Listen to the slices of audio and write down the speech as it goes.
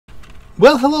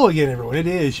Well, hello again, everyone. It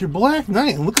is your Black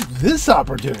Knight, and look at this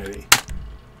opportunity.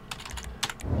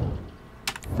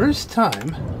 First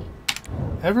time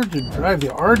ever to drive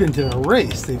the Ardent in a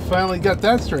race. They finally got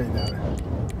that straightened out.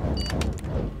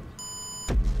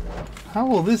 How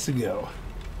will this go?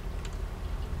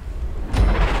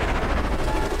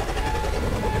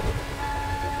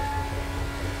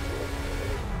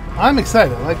 I'm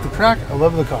excited. I like the track. I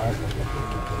love the car.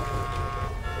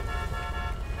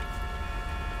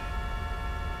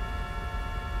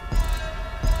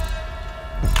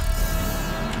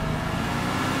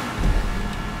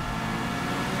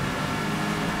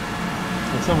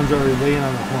 Someone's already laying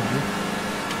on the horn.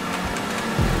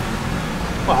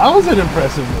 Well, that was an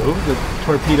impressive move that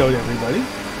torpedoed everybody.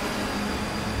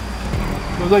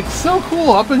 It was like so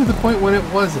cool up until the point when it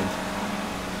wasn't.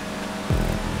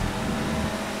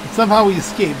 But somehow we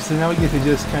escaped, so now we get to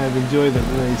just kind of enjoy the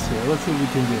race here. Let's see what we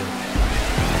can do.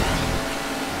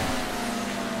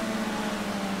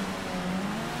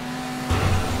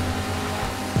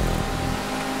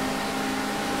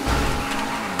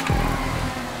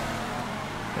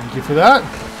 Thank you for that.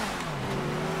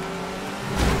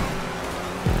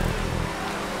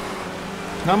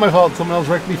 Not my fault. Someone else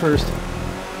wrecked me first.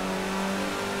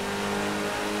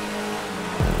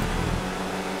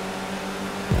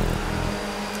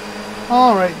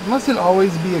 Alright, must it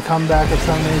always be a comeback of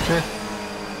some nature?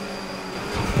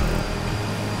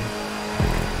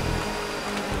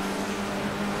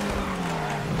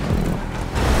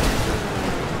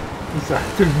 I'm sorry,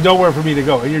 there's nowhere for me to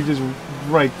go, and you're just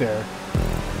right there.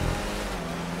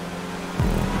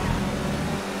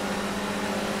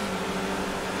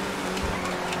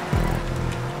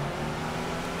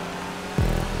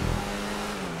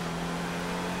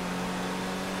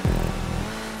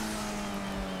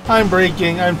 I'm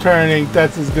braking, I'm turning,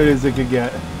 that's as good as it could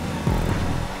get.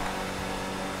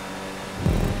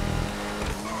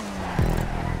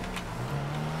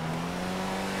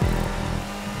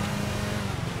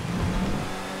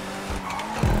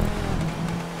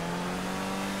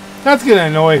 That's gonna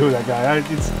annoy who that guy.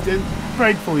 It's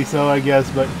rightfully so, I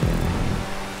guess, but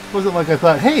it wasn't like I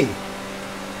thought, hey,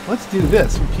 let's do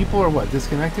this. People are what,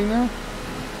 disconnecting now?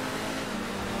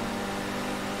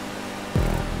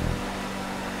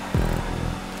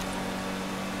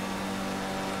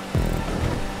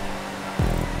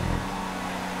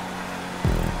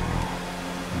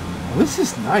 This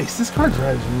is nice. This car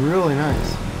drives really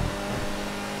nice.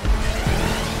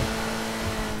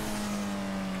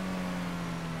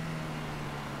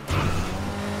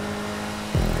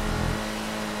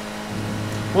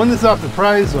 Won this off the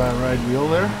prize ride wheel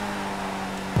there.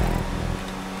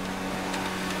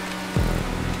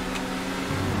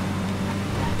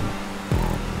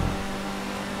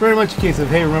 Very much a case of,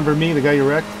 hey, remember me, the guy you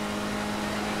wrecked?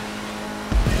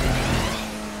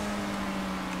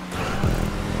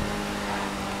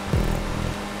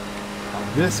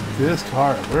 This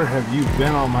car, where have you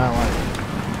been all my life?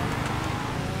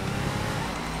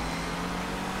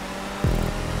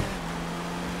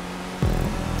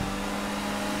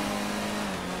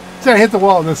 See, I hit the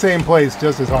wall in the same place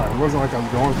just as hard. It wasn't like I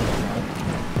was going for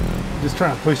that. I'm just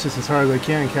trying to push this as hard as I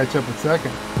can and catch up with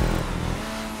second.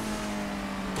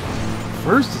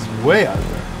 First is way out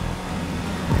there.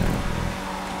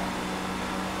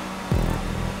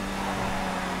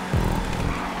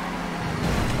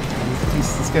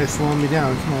 This guy's slowing me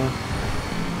down. Come on.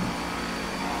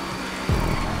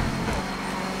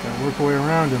 Gotta work our way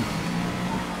around him.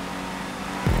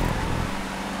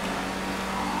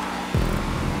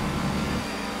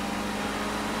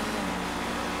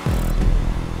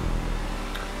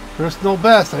 Personal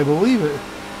best, I believe it.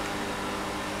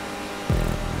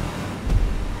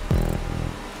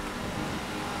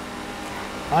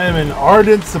 I am an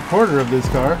ardent supporter of this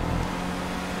car.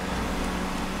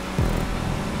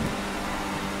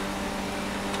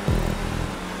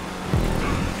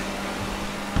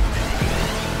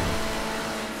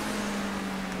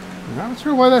 I'm not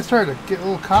sure why that started to get a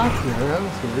little cocked there. That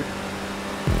was weird.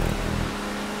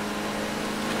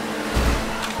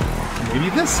 Maybe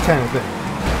this kind of thing.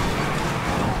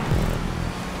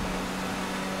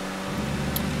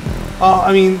 Oh,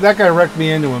 I mean, that guy wrecked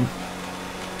me into him.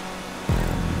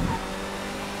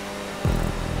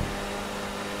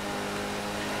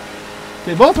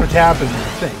 They both were tapping, I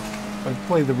think. If I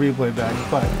played the replay back,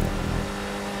 but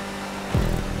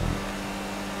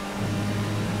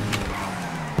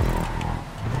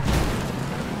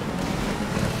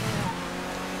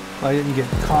I didn't get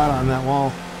caught on that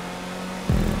wall.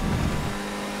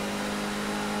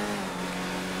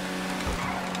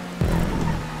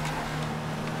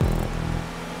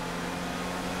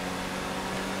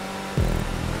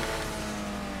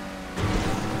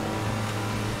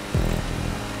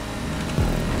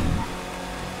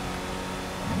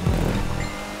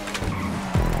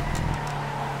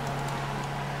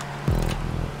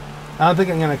 I don't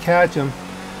think I'm going to catch him.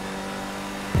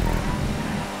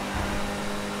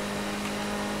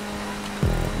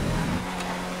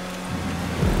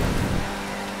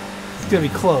 It's going to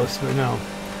be close, but no.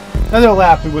 Another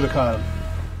lap, we would have caught him.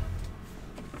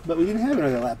 But we didn't have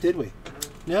another lap, did we?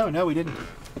 No, we didn't.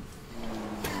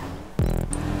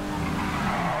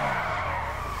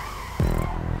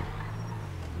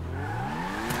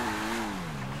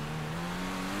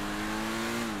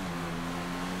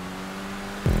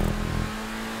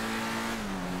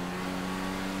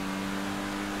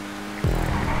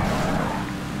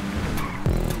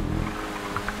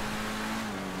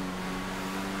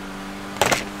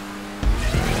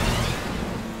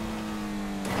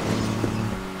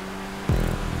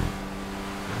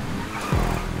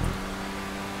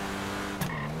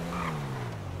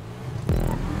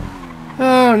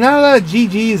 Oh, not a lot of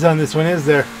GGs on this one, is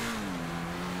there?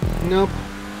 Nope.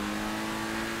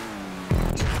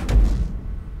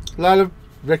 A lot of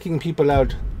wrecking people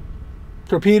out.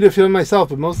 Torpedo feeling myself,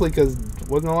 but mostly because there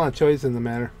wasn't a lot of choice in the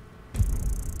matter.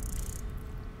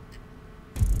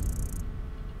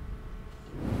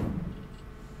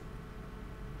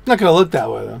 Not gonna look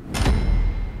that way though.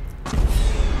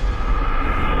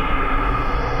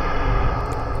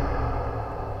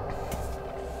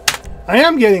 I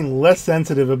am getting less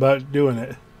sensitive about doing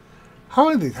it. How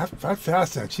are these? How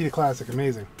fast that Cheetah Classic?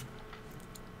 Amazing.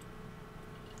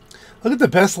 Look at the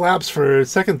best laps for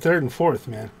second, third, and fourth,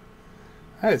 man.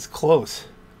 That is close.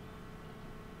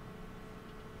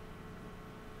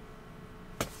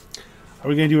 Are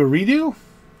we going to do a redo?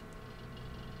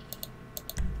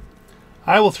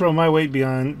 I will throw my weight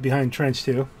behind Trench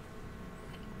too.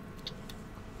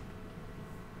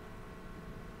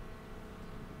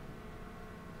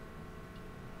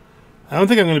 I don't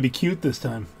think I'm going to be cute this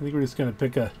time. I think we're just going to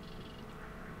pick a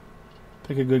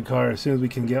good car as soon as we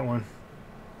can get one.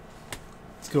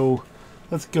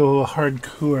 Let's go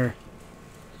hardcore.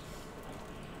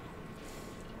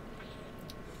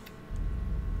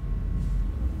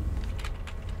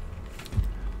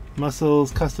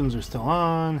 Muscles, customs are still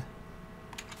on.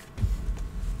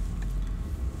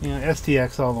 Yeah,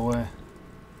 STX all the way.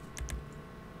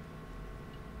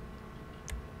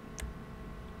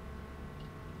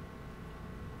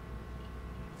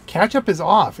 Catch-up is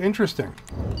off. Interesting.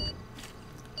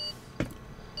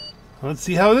 Let's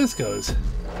see how this goes.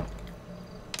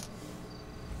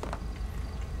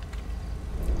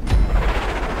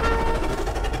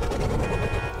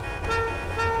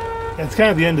 It's kind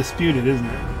of the undisputed, isn't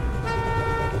it?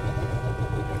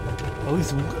 At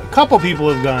least a couple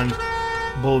people have gone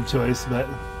bold choice, but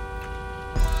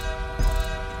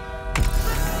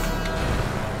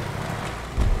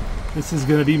this is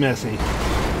going to be messy.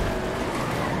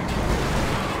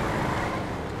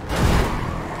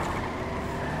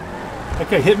 That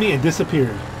guy hit me and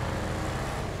disappeared.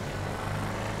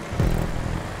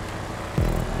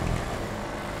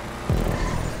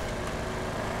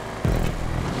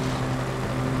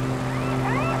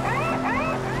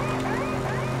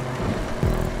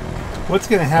 What's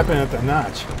going to happen at the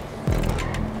notch?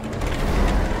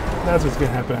 That's what's going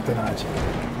to happen at the notch.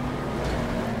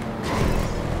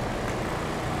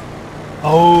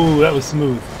 Oh, that was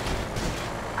smooth.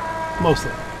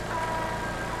 Mostly.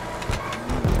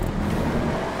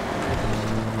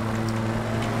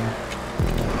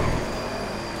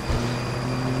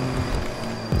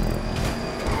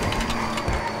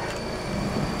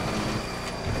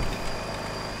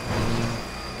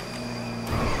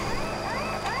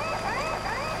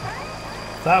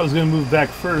 Thought I was going to move back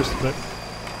first, but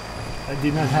that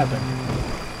did not happen.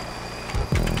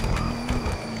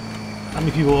 How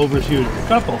many people overshoot? A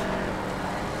couple.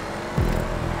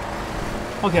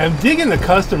 Okay, I'm digging the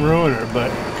custom ruiner, but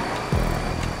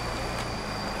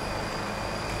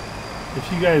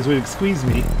if you guys would squeeze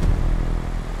me.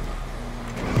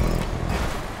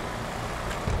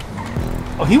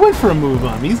 Oh, he went for a move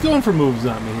on me. He's going for moves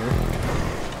on me here.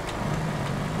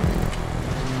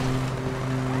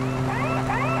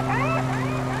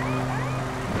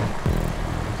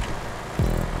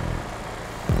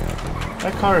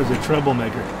 That car is a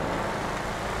troublemaker.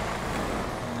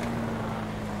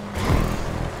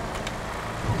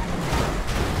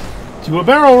 To a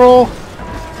barrel roll.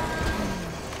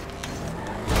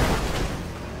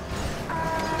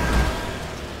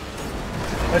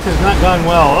 That has not gone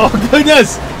well. Oh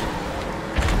goodness!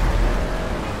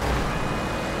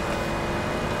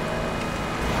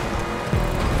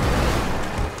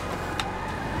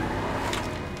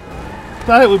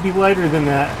 Thought it would be lighter than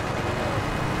that.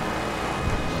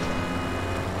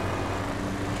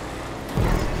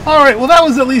 Alright, well that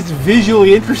was at least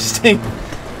visually interesting.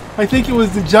 I think it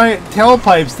was the giant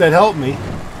tailpipes that helped me.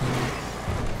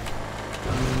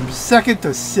 second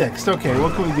to sixth. Okay,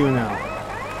 what can we do now?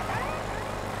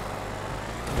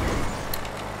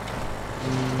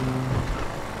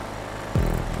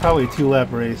 Probably a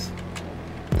 2-lap race.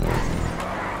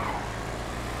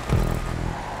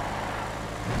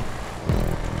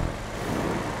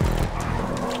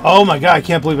 Oh my god, I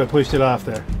can't believe I pushed it off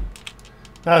there.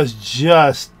 That was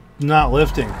just not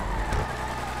lifting.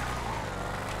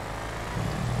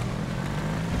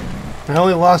 I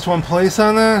only lost 1 place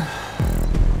on that.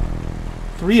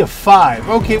 3 of 5.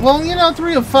 Okay, well, you know,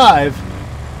 3 of 5.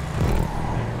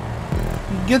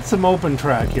 You get some open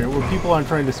track here where people aren't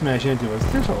trying to smash into us.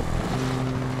 There's hope.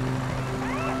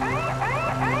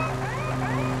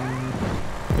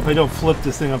 If I don't flip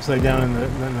this thing upside down in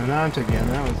the notch again,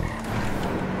 that was...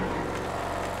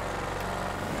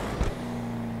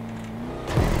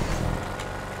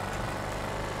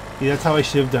 Yeah, that's how I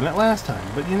should have done it last time.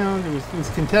 But, you know, it was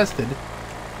contested.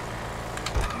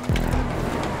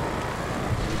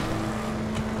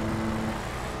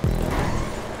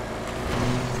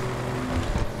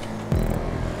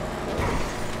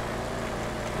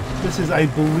 This is, I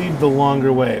believe, the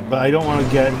longer way, but I don't want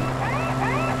to get...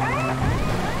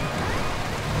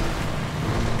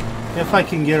 If I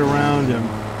can get around him.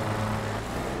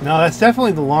 No, that's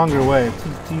definitely the longer way.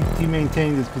 He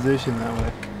maintained his position that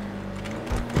way.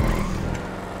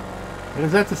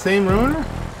 Is that the same ruiner?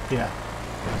 Yeah.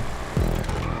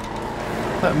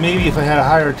 Thought maybe if I had a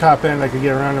higher top end I could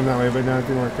get around him that way, but no, it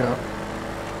didn't work out.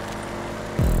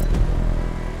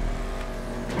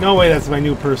 No way that's my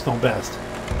new personal best.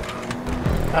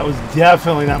 That was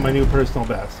definitely not my new personal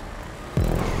best.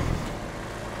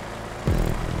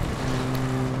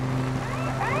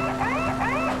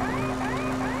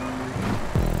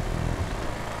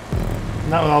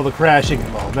 Not with all the crashing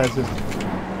involved, that's just...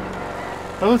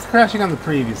 I was crashing on the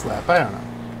previous lap, I don't know.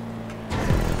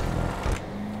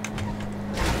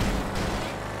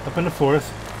 Up into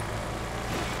 4th.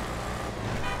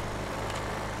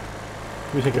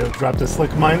 Wish I could have dropped a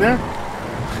slick mine there.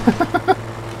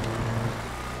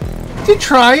 To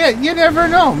try it, you never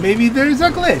know. Maybe there's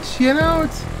a glitch, you know?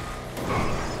 It's...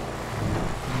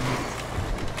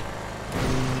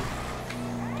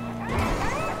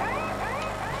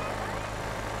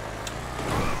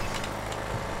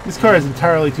 This car is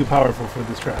entirely too powerful for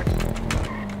this track.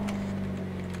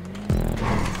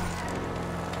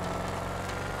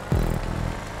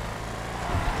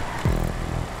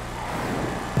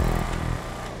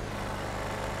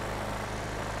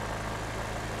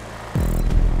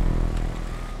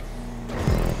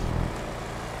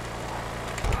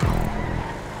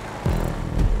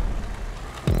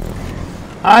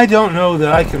 I don't know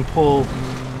that I can pull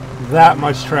that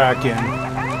much track in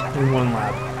 1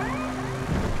 lap.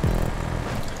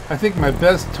 I think my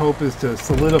best hope is to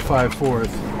solidify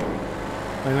 4th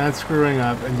by not screwing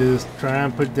up and just try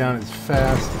and put down as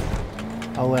fast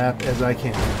a lap as I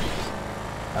can.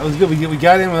 That was good. We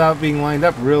got in without being lined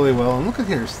up really well. And look at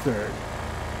here's 3rd.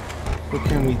 What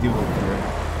can we do with 3rd?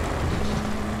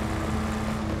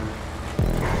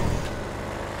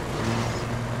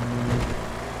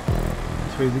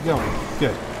 Which way is it going?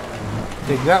 Good.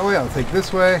 Take that way. I'll take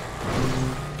this way.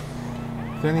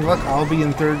 With any luck, I'll be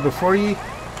in 3rd before ye.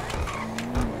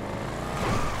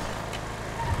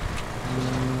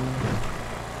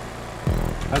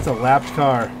 That's a lapped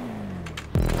car.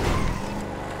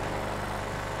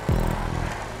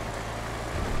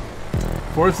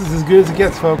 Fourth is as good as it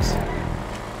gets, folks.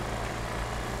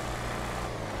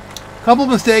 Couple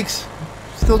mistakes.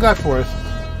 Still got 4th.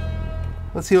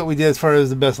 Let's see what we did as far as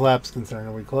the best lap's concerned.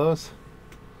 Are we close?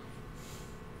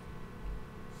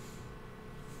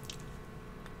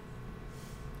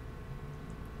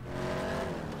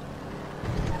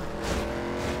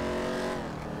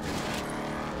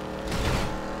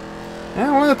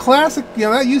 Yeah, one of the classic, you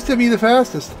know, that used to be the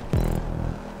fastest.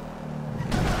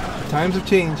 Times have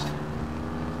changed.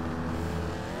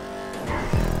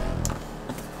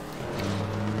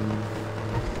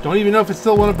 Don't even know if it's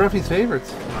still one of Breffy's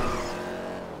favorites.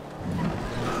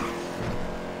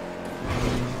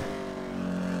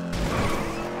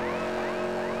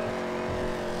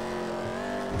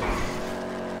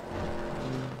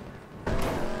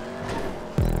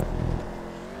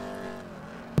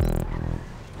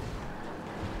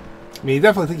 I mean, you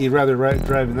definitely think he'd rather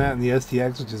driving that in the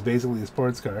STX, which is basically a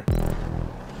sports car.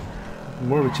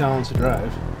 More of a challenge to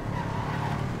drive.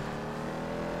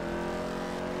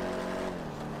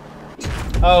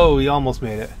 Oh, he almost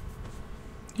made it.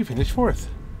 You finished 4th.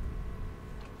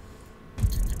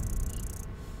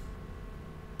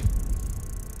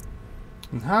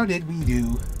 And how did we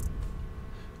do?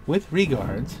 With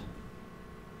regards.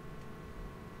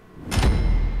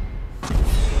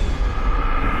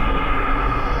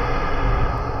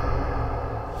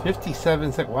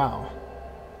 57 seconds. Wow.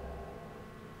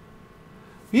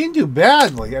 We didn't do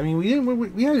badly. I mean,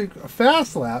 we had a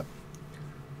fast lap.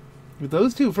 With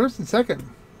those two, first and second,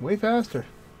 way faster.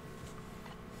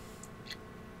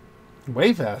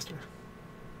 Way faster.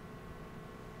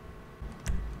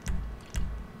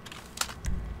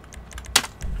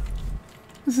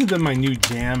 This has been my new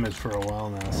jam for a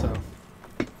while now, so.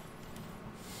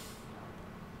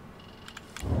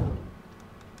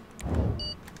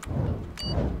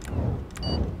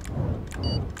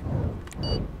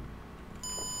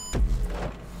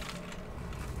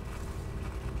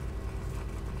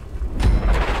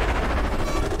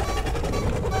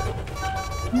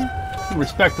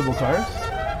 Respectable cars.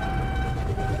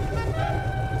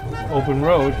 Open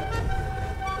road.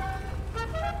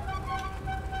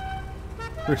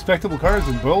 Respectable cars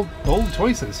and bold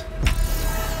choices.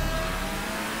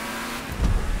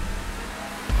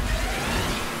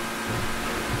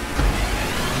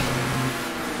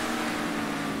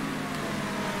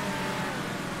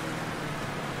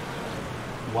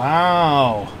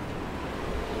 Wow.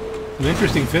 Some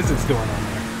interesting physics going on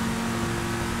there.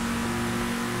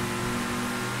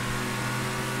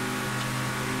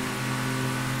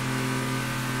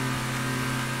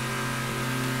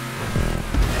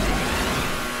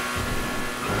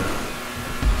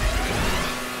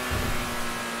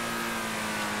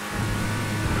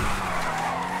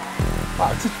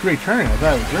 Wow, it's such a great turn. I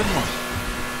thought it was driven one.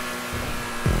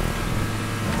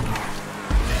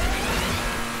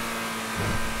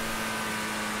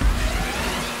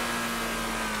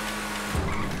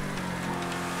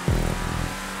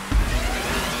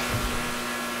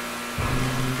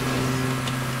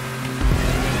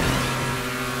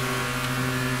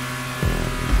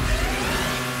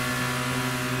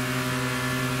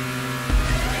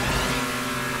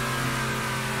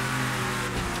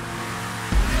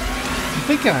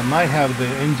 I'm thinking I might have the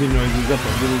engine noises up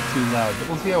a little too loud, but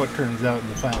we'll see how it turns out in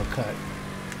the final cut.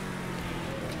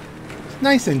 It's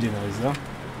nice engine noise though.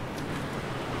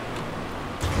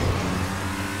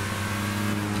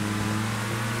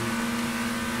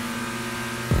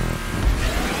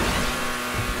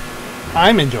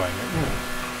 I'm enjoying it. Yeah.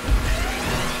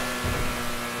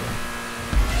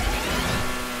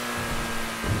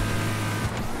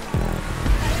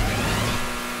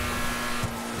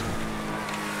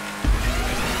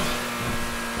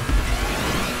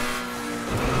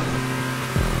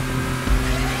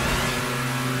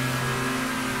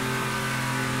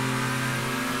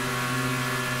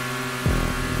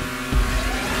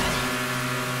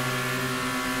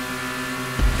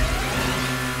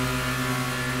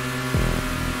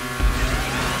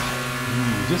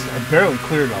 I barely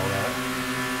cleared all that.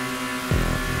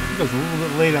 It was a little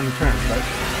bit late on the turn, but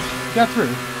got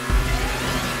through.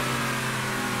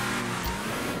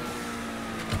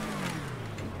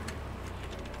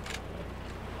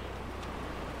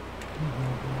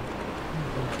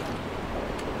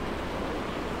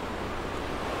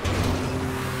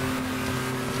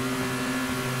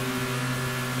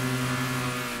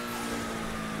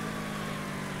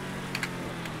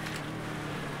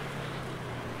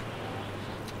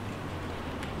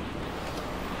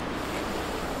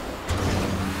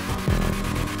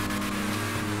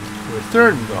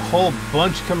 Third with a whole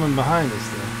bunch coming behind us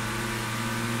there.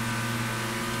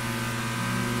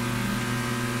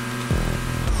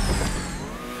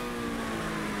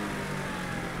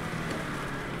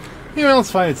 You know, I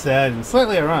find it sad and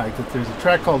slightly ironic that there's a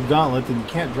track called Gauntlet and you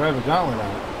can't drive a gauntlet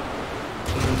on it.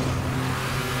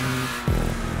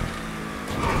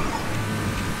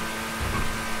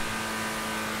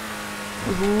 It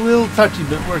was a little touchy,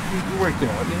 but we worked it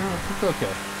out. You know, it's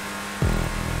okay.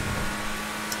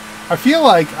 I feel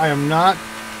like I am not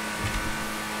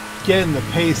getting the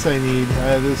pace I need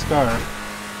out of this car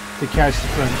to catch the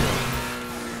front wheel.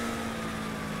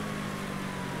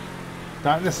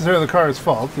 Not necessarily the car's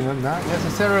fault, you know, not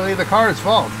necessarily the car's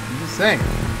fault. I'm just saying.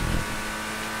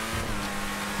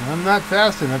 I'm not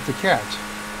fast enough to catch.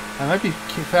 I might be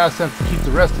fast enough to keep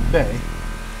the rest at bay.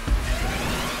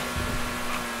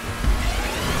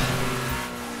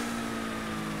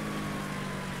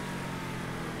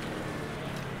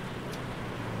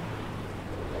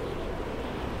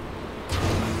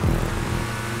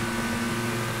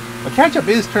 Catch-up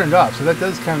is turned off, so that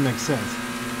does kind of make sense.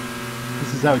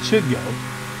 This is how it should go.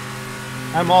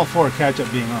 I'm all for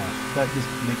catch-up being off. That just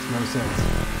makes no sense.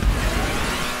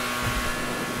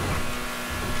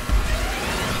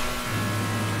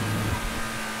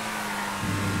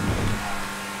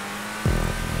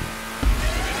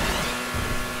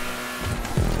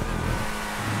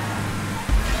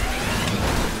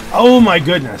 Oh my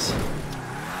goodness.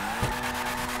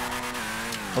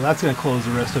 Well, that's going to close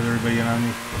the rest of everybody in on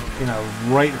me in a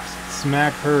right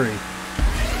smack hurry.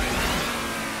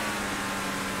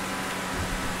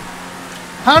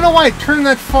 I don't know why I turned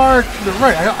that far to the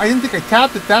right. I didn't think I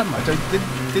tapped it that much. I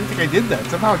didn't think I did that.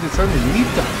 Somehow it just suddenly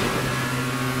leaped on me.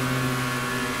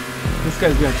 This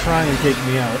guy's going to try and take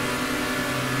me out.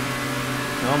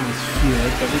 I almost feel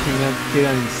it, but we can get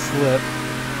on his slip.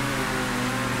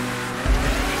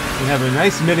 We have a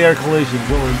nice mid-air collision,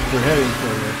 what we're heading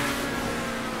for here.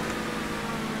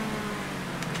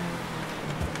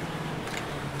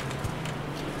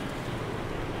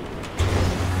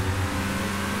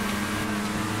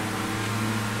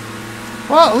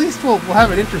 Well, at least we'll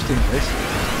have an interesting race.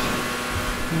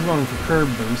 I'm going for curb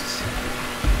boosts.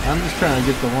 I'm just trying to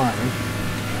get the line.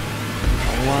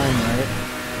 The line right.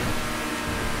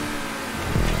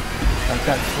 Got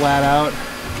that flat out.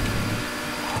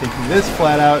 Taking this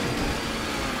flat out.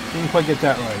 Didn't quite get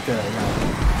that right. There we go.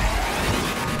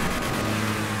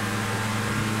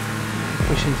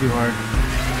 Pushing too hard.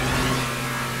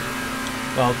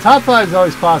 Well, top 5 is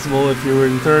always possible if you were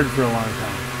in 3rd for a long time.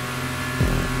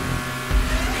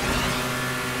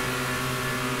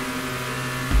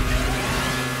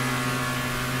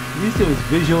 At least it was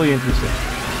visually interesting.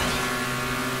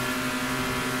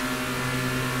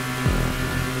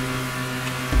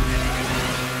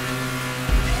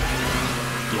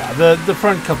 Yeah, the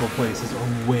front couple places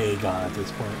are way gone at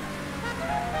this point.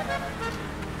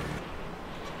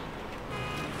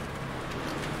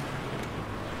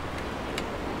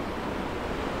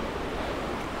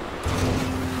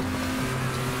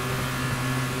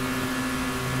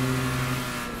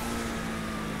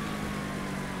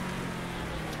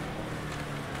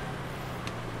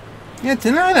 Yeah,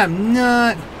 tonight I'm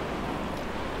not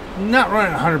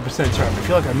running 100% sharp. I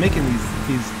feel like I'm making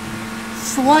these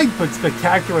slight but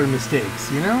spectacular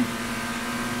mistakes, you know?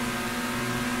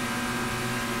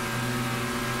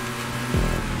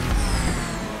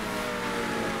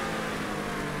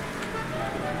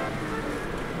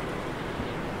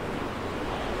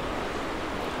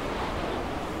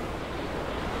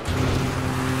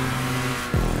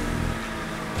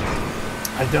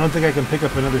 I don't think I can pick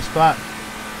up another spot.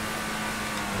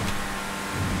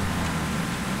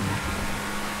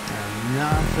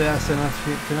 Not fast enough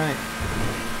tonight.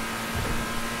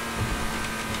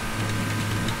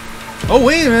 Oh,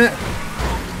 wait a minute.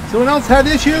 Someone else had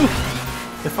issue.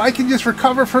 If I can just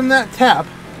recover from that tap.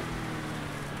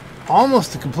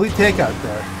 Almost a complete takeout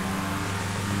there.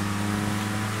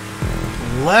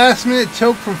 Last minute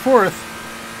choke from 4th.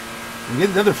 We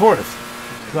get another 4th.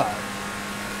 God.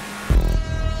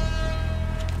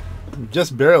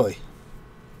 Just barely.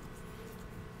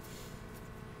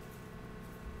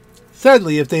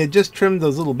 Sadly, if they had just trimmed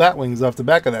those little bat wings off the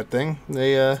back of that thing,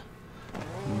 they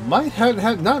might not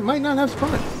have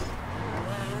spun it.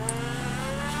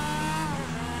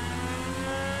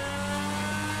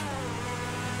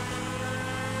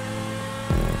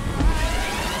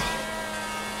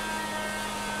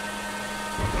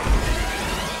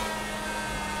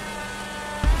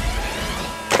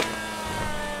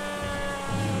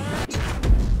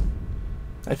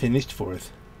 I finished 4th.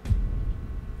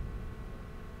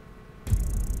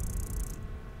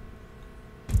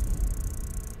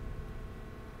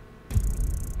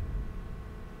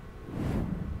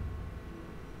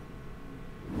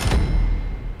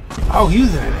 Oh,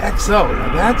 using an XO.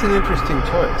 Now that's an interesting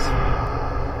choice.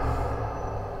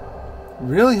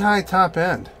 Really high top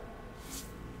end.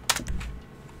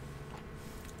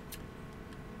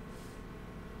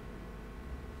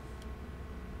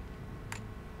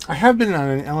 I have been on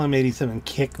an LM87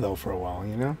 kick though for a while,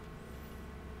 you know?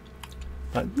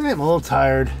 But I'm a little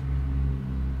tired.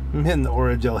 I'm hitting the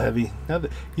Origel heavy. Now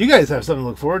you guys have something to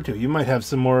look forward to. You might have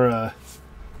some more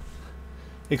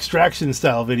extraction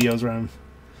style videos where I'm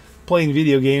playing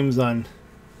video games on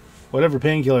whatever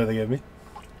painkiller they give me.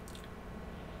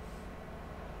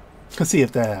 Let's see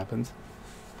if that happens.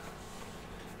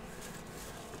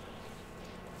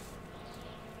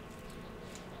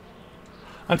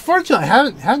 Unfortunately, I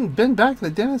haven't been back to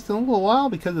the dentist in a little while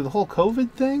because of the whole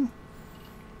COVID thing.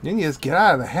 Then you just get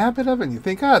out of the habit of it and you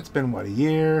think, oh, it's been, what, a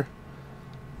year?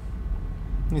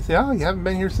 And you say, oh, you haven't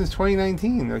been here since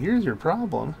 2019. Now, here's your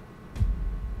problem.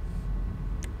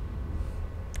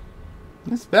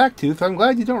 This back tooth, I'm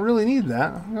glad you don't really need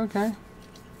that. Okay.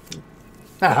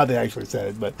 Not how they actually said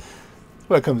it, but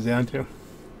what it comes down to.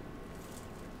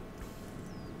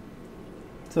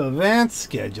 So that's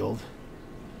scheduled.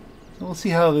 So we'll see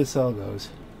how this all goes.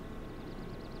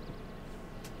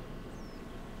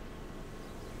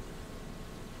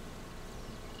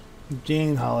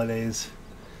 Jane Holidays.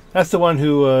 That's the one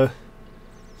who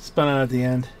spun out at the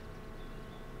end.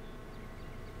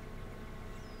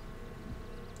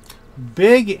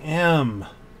 Big M.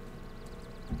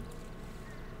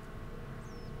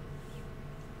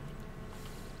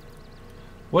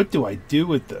 What do I do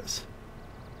with this?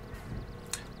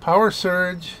 Power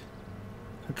Surge,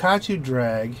 Hikachu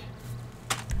Drag.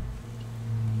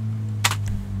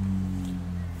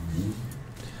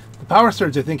 The Power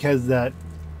Surge, I think, has that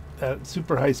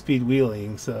super high speed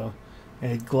wheeling, so,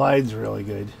 and it glides really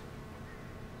good.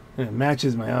 And it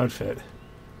matches my outfit.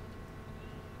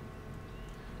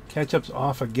 Catch-up's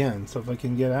off again, so if I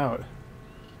can get out.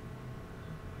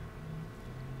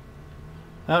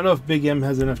 I don't know if Big M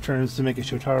has enough turns to make a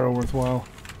Shotaro worthwhile.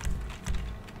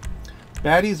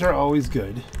 Baddies are always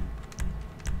good.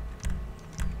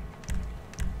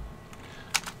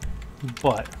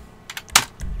 But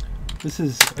this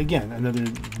is, again, another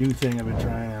new thing I've been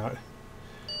trying out.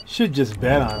 Should just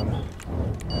bet on them.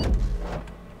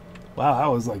 Wow, that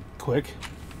was like quick.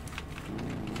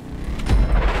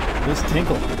 Just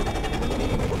tinkle.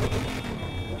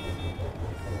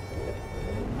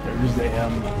 There's the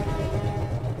M.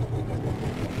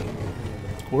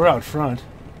 We're out front.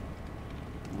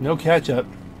 No catch up.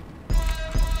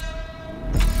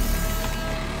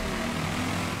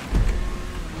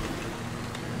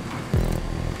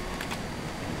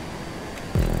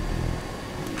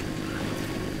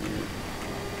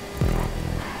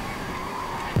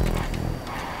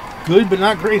 Good, but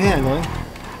not great handling.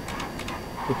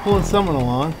 We're pulling someone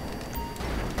along.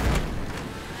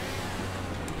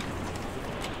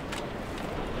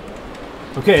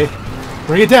 Okay,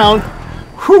 bring it down.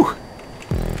 Whew!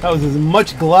 That was as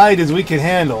much glide as we could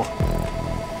handle.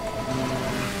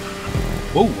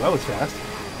 Whoa, that was fast.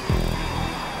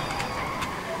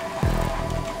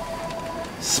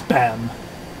 Spam.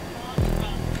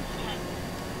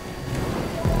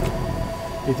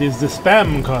 It is the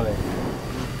spam calling.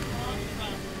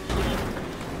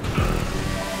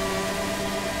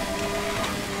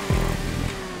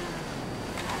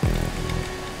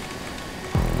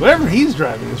 Whatever he's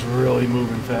driving is really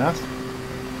moving fast.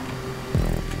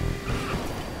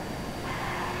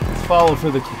 Let's follow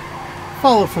for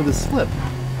the slip.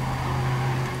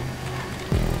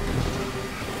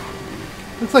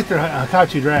 Looks like they're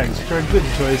Hikachu drags, which are good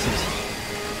choices.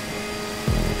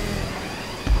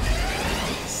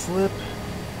 Slip.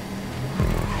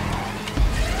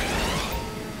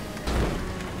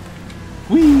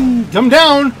 Whee! Come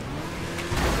down!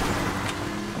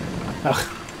 Ugh.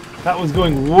 That was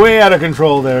going way out of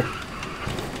control there.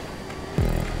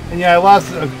 And yeah, I lost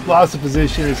the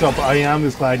position and so I am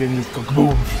this glide and just go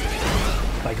boom.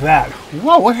 Like that.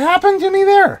 Whoa, what happened to me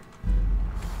there?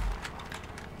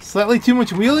 Slightly too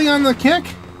much wheeling on the kick?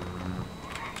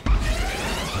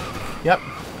 Yep.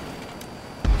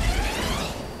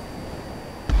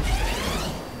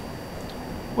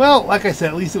 Well, like I said,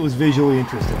 at least it was visually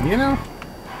interesting, you know?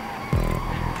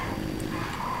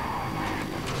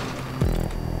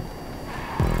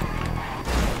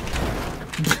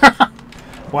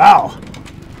 Wow.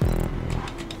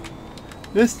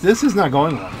 This is not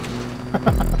going well.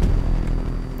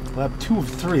 Lap 2 of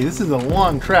 3. This is a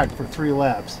long track for 3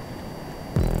 laps.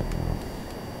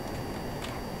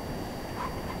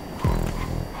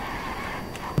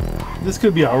 This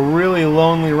could be a really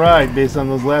lonely ride based on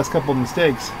those last couple of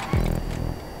mistakes.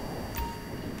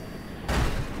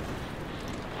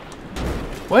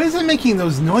 Why is it making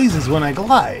those noises when I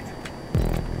glide?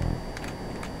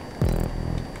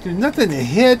 There's nothing to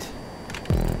hit.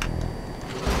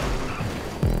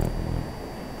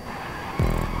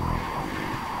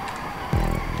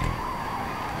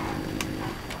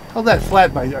 Held that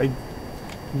flat by I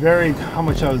varied how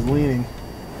much I was leaning.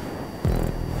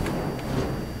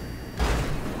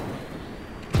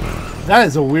 That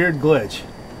is a weird glitch,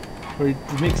 where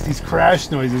it makes these crash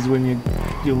noises when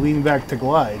you lean back to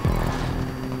glide.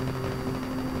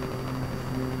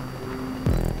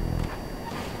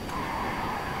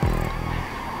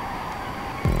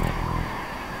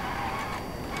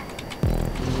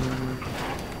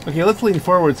 Okay, let's lean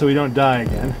forward so we don't die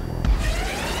again.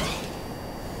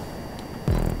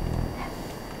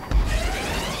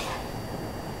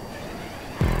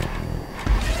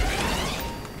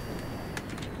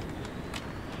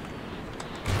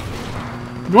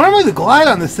 Normally the glide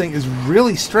on this thing is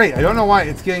really straight. I don't know why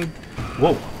it's getting...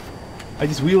 Whoa. I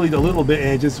just wheelied a little bit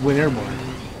and it just went airborne.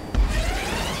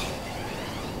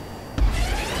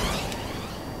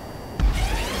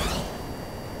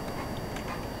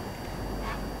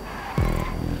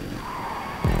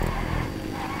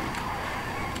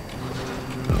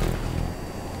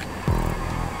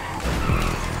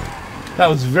 That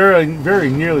was very, very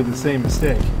nearly the same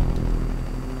mistake.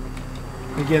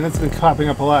 Again, that's been popping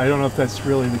up a lot. I don't know if that's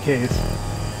really the case.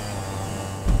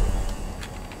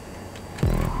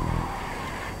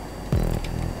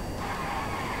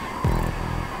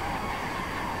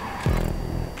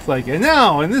 like, and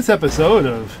now in this episode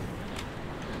of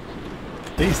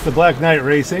Beast the Black Knight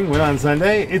Racing went on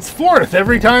Sunday. It's fourth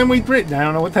every time we race. I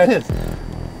don't know what that is.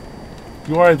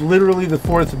 You are literally the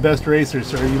fourth best racer,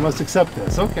 sir. You must accept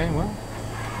this. Okay, well,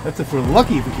 that's if we're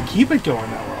lucky if we can keep it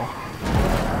going that well.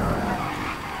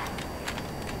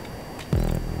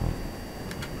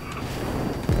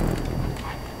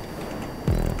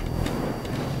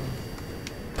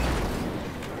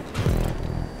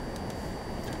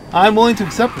 I'm willing to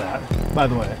accept that, by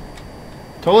the way.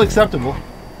 Totally acceptable.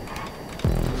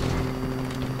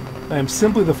 I am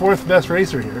simply the fourth best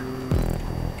racer here.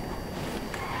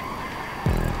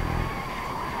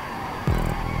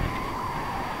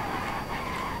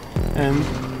 And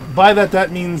by that,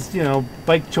 that means, you know,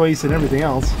 bike choice and everything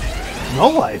else. No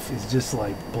Life is just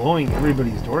like blowing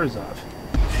everybody's doors off.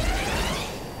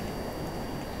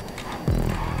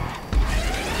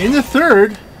 In the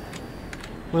third,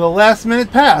 with a last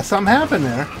minute pass, something happened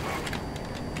there.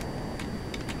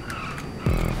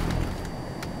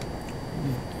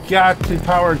 Got to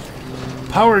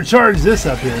power charge this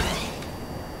up here.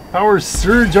 Power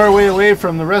surge our way away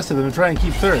from the rest of them and try and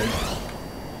keep third.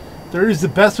 Third is the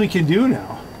best we can do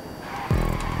now.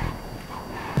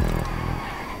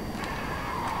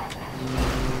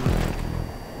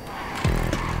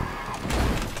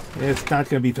 It's not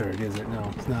going to be third, is it?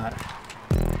 No, it's not.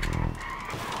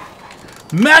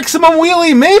 Maximum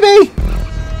wheelie, maybe?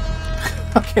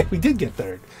 Okay, we did get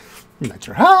third. I'm not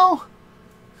sure how.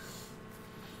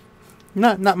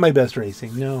 Not my best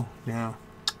racing. No,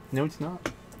 it's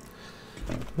not.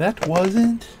 That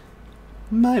wasn't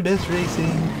my best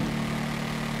racing.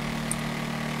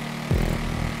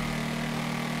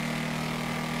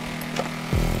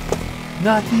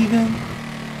 Not even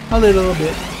a little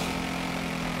bit.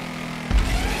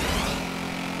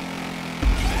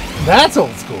 That's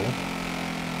old school.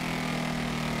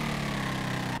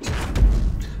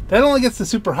 That only gets the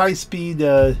super high speed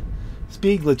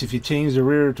speed glitch if you change the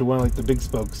rear to one of like the big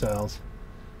spoke styles.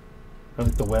 Or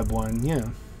like the web one, yeah.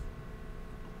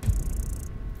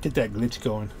 Get that glitch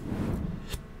going.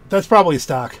 That's probably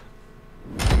stock.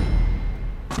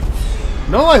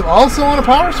 No Life also on a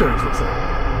power surge, looks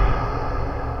like.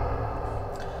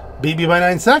 Beat me by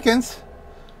 9 seconds.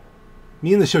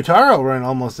 Me and the Shotaro run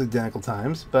almost identical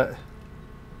times, but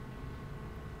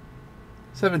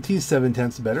 17's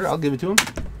 7/10 better. I'll give it to him.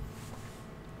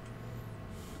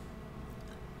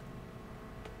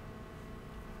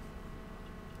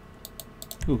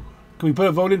 Ooh. Can we put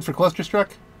a vote in for Clusterstruck?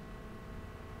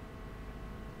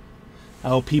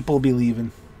 Oh, people be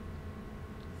leaving.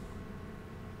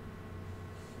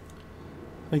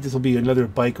 I think this will be another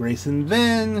bike race, and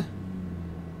then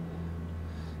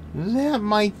that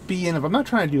might be enough. I'm not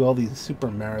trying to do all these super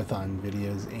marathon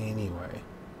videos anyway.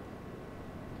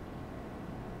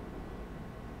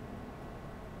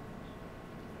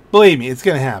 Believe me, it's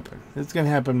going to happen. It's going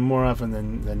to happen more often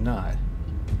than not.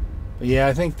 But yeah,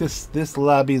 I think this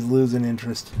lobby's losing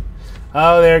interest.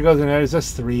 Oh, there it goes. There's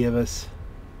just 3 of us.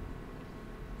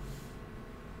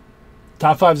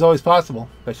 Top 5 is always possible,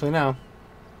 especially now.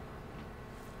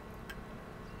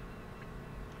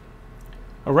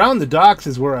 Around the docks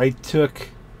is where I took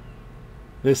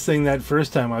this thing that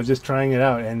first time. I was just trying it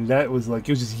out, and that was like,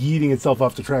 it was just yeeting itself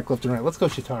off the track left and right. Let's go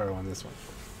Shotaro on this one.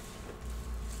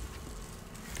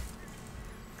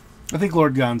 I think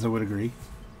Lord Gonzo would agree.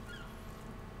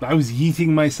 I was yeeting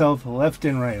myself left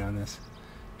and right on this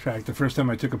track the first time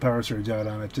I took a power surge out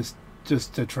on it,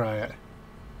 just to try it.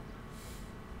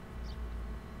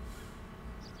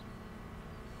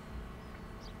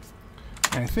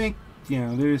 And I think, you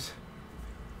know, there's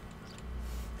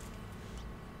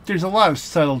a lot of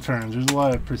subtle turns. There's a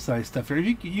lot of precise stuff here.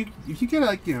 If you get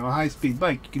like, you know, a high-speed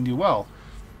bike, you can do well.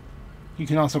 You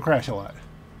can also crash a lot.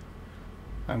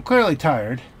 I'm clearly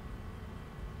tired.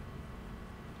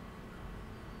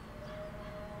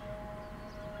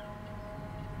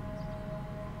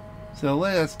 So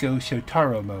let's go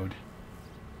Shotaro mode.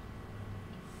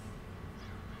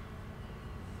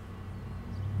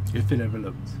 If it ever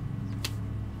loads.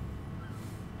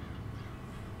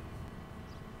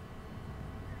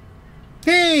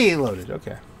 Hey, loaded.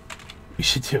 Okay. We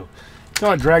should do. Don't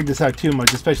want to drag this out too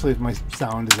much, especially if my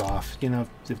sound is off. You know,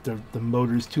 if the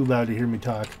motor's too loud to hear me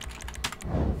talk.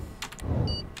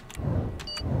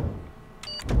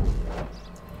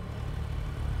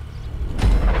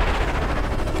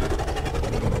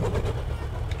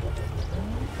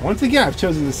 Once again, I've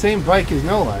chosen the same bike as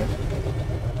No Life.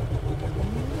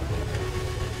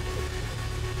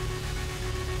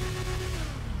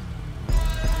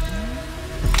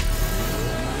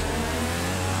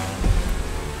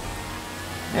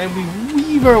 And we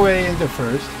weave our way into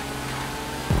first.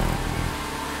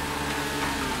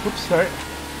 Oops, sorry.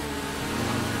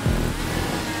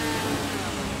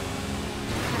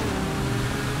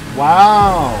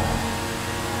 Wow.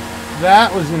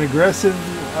 That was an aggressive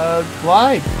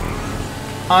glide.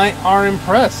 I are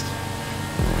impressed.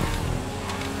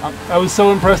 I was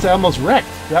so impressed I almost wrecked.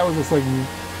 That was just like,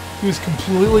 he was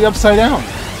completely upside down.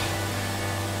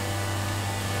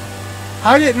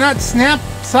 How did it not snap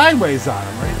sideways on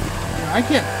him, right? I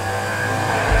can't.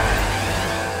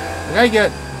 I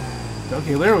get.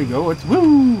 Okay, there we go. It's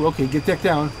woo. Okay, get that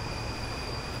down.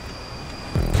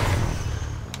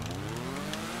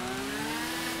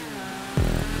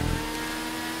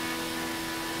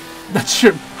 Not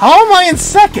sure. How am I in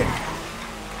second?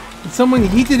 Did someone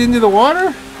yeet it into the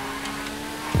water?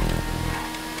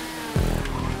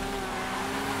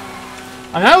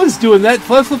 And I was doing that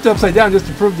flipped upside down just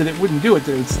to prove that it wouldn't do it,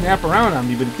 that it would snap around on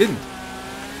me, but it didn't.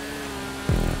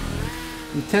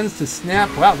 It tends to snap.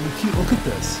 Wow, look at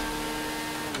this.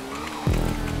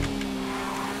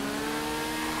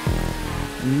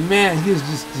 Man, he is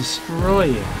just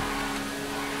destroying.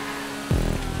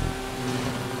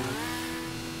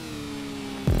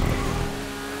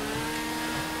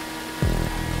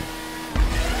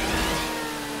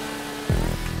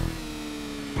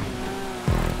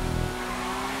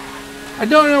 I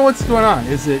don't know what's going on.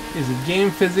 Is it game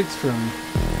physics from?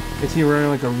 Is he running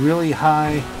like a really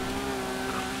high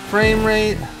frame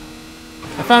rate?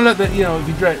 I found out that, you know, if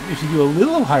you do a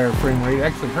little higher frame rate, it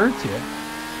actually hurts you.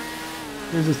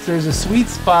 There's a sweet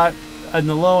spot in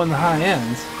the low and the high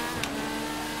ends.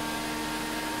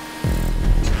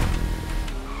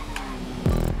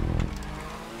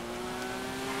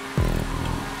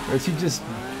 Or is he just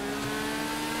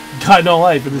got no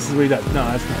life and this is what he does? No,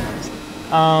 that's not nice.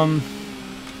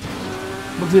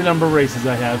 Look at the number of races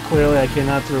I have. Clearly I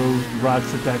cannot throw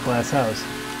rocks at that glass house.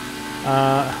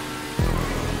 I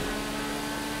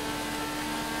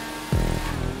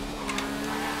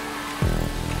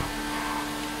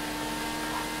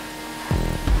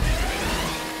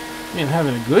mean, I'm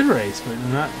having a good race, but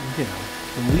not, you know,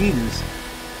 the lead is,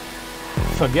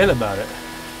 forget about it.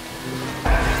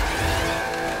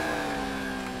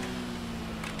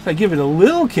 If I give it a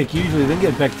little kick, usually then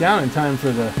get back down in time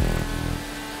for the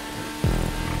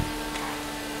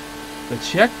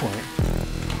checkpoint.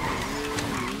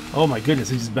 Oh my goodness,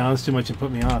 he just bounced too much and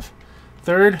put me off.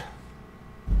 Third.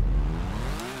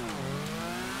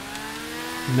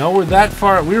 No, we're that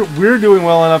far. We're doing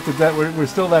well enough that we're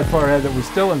still that far ahead that we're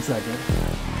still in second.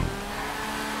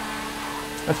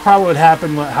 That's probably what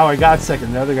happened. How I got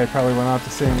second. The other guy probably went off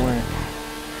the same way.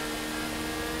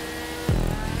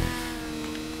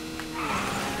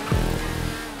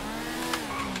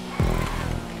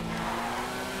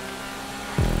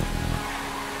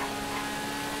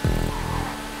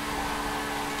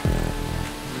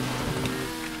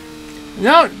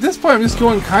 Now, at this point, I'm just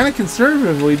going kind of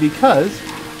conservatively because...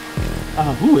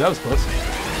 ooh, that was close.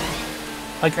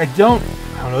 Like, I don't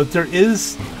know if there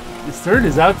is... This third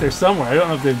is out there somewhere. I don't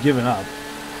know if they've given up.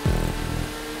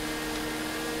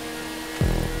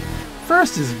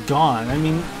 First is gone. I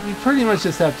mean, you pretty much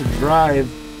just have to drive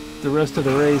the rest of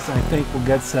the race, and I think we'll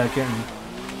get second, and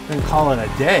then call it a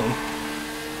day.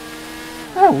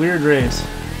 What a weird race.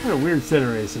 What a weird set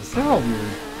of races. They're all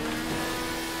weird.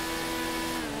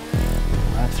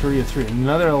 3 of 3.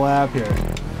 Another lap here.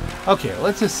 Okay,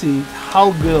 let's just see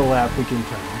how good a lap we can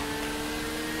turn.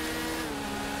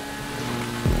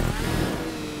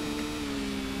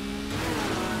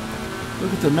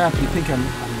 Look at the map. You think I'm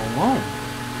alone.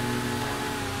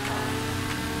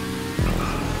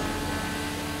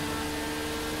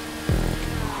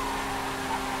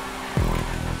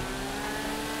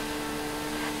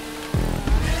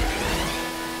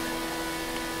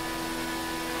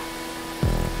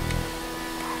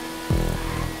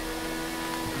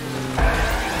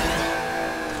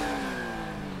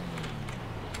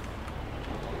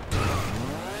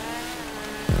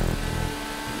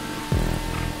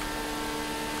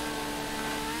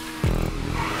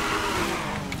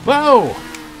 Whoa!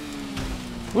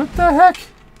 What the heck?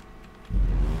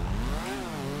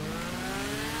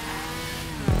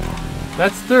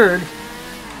 That's third.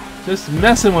 Just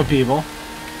messing with people.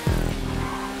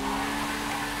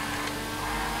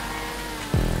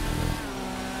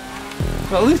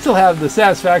 Well, at least he'll have the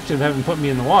satisfaction of having put me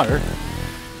in the water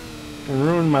and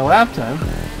ruined my lap time.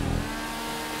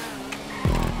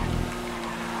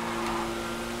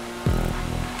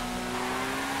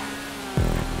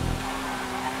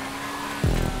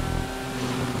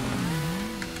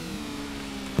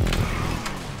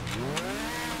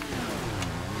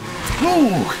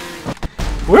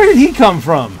 Where did he come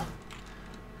from?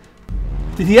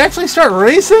 Did he actually start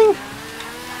racing?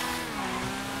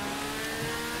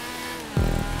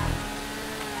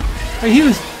 He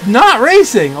was not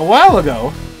racing a while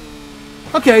ago.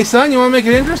 Okay, son, you want to make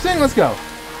it interesting? Let's go.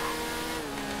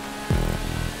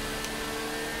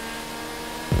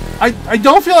 I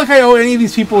don't feel like I owe any of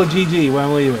these people a GG when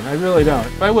I'm leaving. I really don't.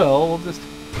 If I will, we'll just...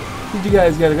 You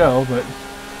guys gotta go, but...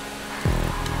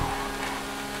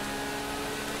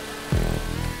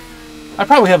 I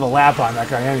probably have a lap on that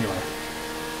guy anyway.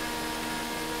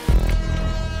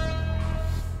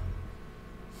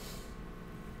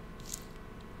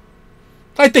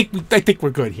 I think we're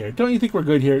good here. Don't you think we're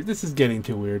good here? This is getting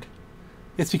too weird.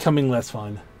 It's becoming less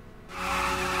fun.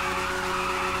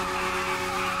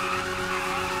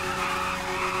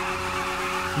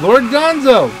 Lord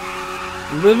Gonzo!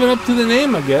 Living up to the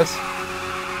name, I guess.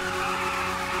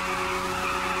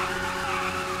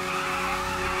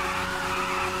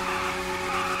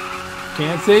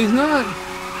 Can't say he's not.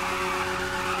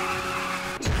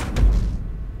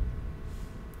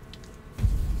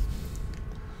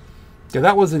 Yeah,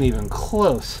 that wasn't even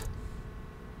close.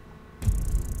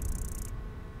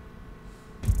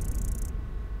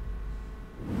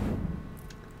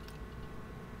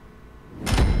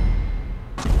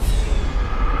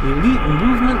 Elite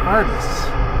movement artists.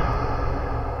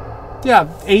 Yeah,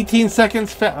 18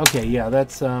 seconds okay, yeah,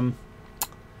 that's good.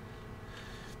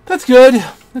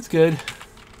 That's good.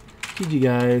 GG,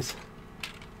 guys.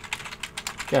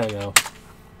 Gotta go.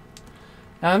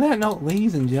 And on that note,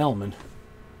 ladies and gentlemen,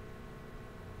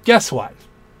 guess what?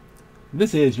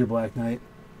 This is your Black Knight.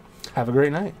 Have a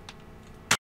great night.